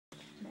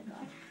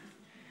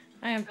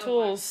I have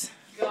tools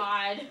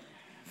God.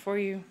 for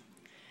you.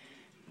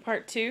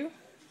 Part 2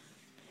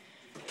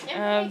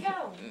 And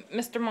of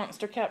Mr.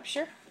 Monster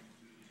Capture.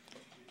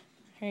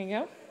 Here you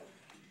go.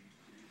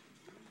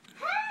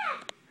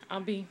 I'll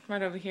be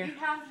right over here. You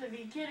have to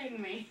be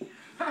kidding me.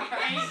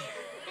 Right?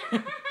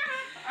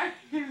 Are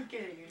you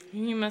kidding me?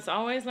 You must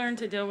always learn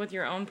to deal with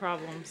your own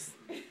problems.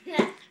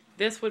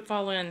 This would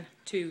fall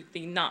into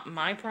the not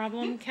my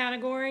problem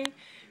category,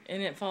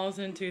 and it falls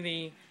into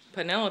the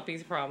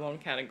Penelope's problem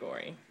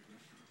category.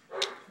 I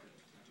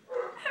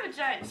have a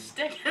giant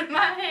stick in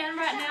my hand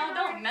right now.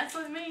 Don't mess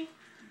with me.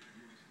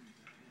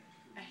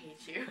 I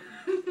hate you.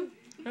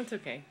 That's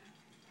okay.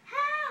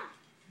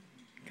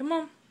 Come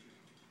on.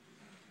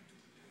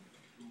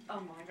 Oh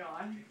my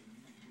God.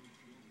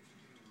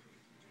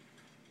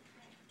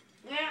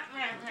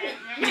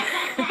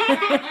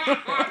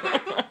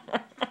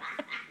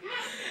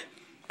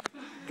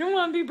 Come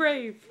on, be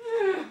brave.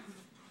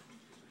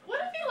 What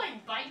if he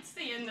like bites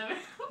the end of it?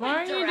 Why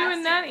are you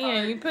doing that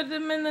end? You put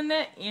him in the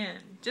net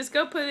end. Just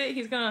go put it.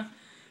 He's gonna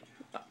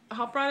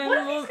hop right in.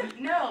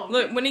 No.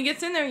 Look, when he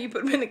gets in there, you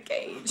put him in a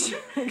cage.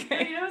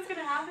 Okay. You know what's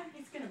gonna happen?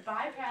 He's gonna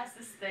bypass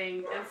this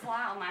thing and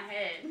fly on my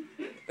head.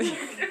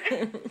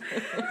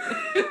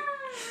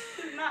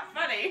 Not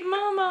funny.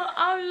 Mama,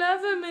 I'll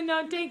love him and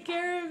I'll take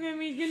care of him.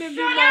 He's gonna be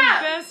Shut my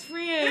up. best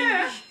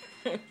friend.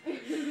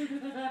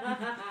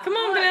 Come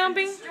on,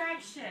 Penelope.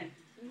 Distraction.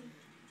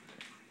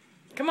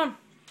 Come on.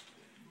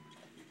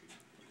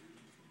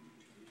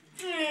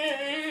 I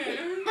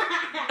don't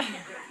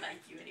like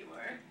you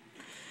anymore.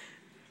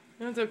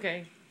 That's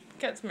okay.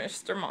 Cat's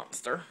Mr.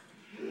 Monster.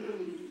 What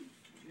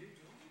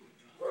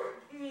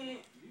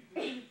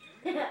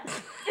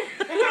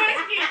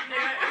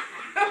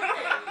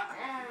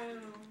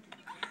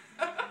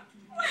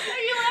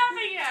are you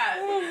laughing at?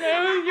 Oh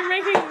no, you're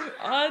making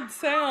odd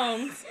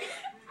sounds.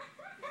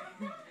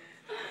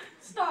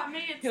 Stop me.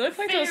 It's You look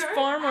like those fear.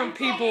 farmer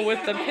people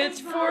with the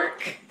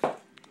pitchfork.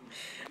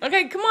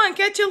 Okay, come on,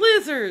 catch a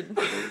lizard.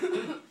 This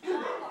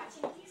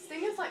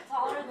thing is like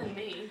taller than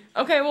me.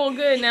 Okay, well,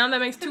 good. Now that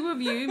makes 2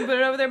 of you. You can put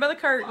it over there by the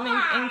curtain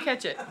and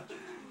catch it.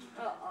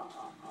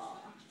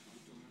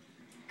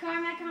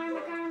 Karma,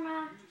 karma,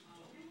 karma.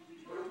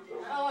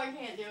 Oh, I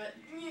can't do it.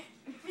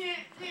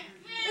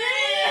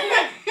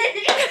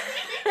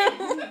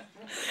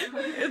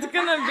 It's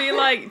gonna be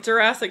like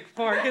Jurassic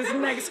Park. His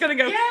neck's gonna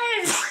go.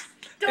 Yes!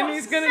 Don't And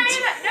he's gonna say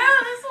that. No,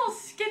 this little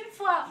skin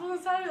flap on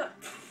the side of it.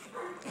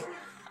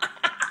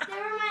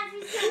 That reminds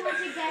me so much of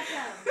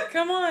Gecko.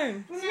 Come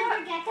on.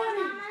 Remember Gecko,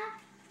 Mama?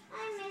 I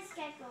miss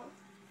Gecko.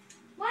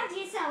 Why'd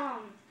you sell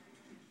him?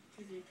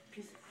 He's a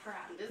piece of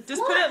crap.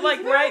 Just put it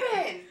like right.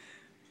 Moving.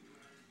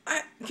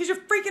 Because you're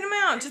freaking him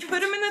out. Just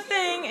put him in the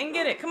thing and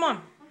get it. Come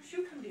on. Oh,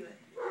 shoot, come do it.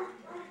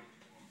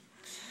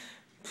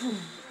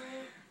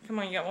 Come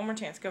on, you got one more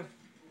chance. Go.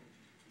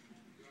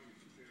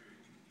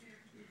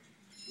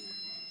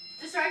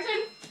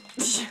 Distraction?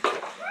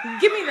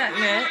 Give me that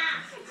net.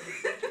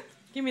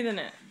 Give me the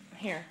net.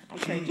 Here, I'll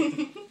trade you. Oh,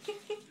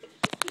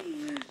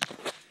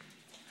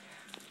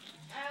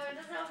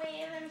 this will be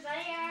even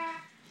funnier.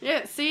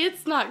 Yeah, see,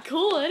 it's not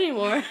cool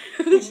anymore.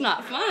 It's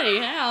not funny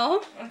now.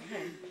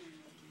 Okay.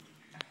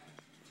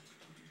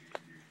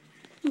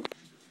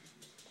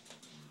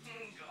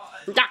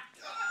 Yeah.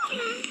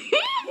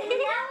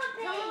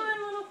 Come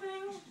on, little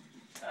thing.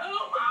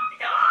 Oh my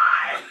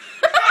God!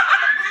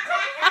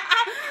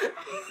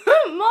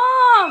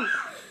 Mom!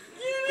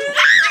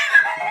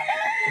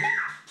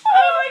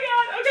 Oh my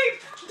God! Okay,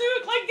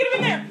 dude, like get him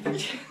in there.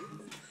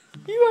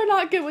 You are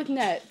not good with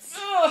nets.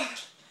 Ugh.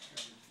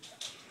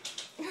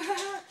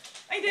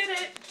 I did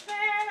it.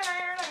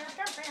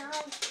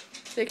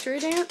 Victory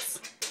dance?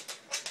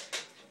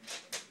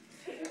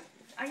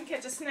 I can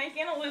catch a snake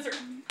and a lizard.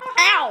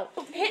 Ow!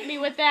 Hit me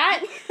with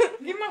that.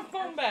 Give my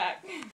phone back.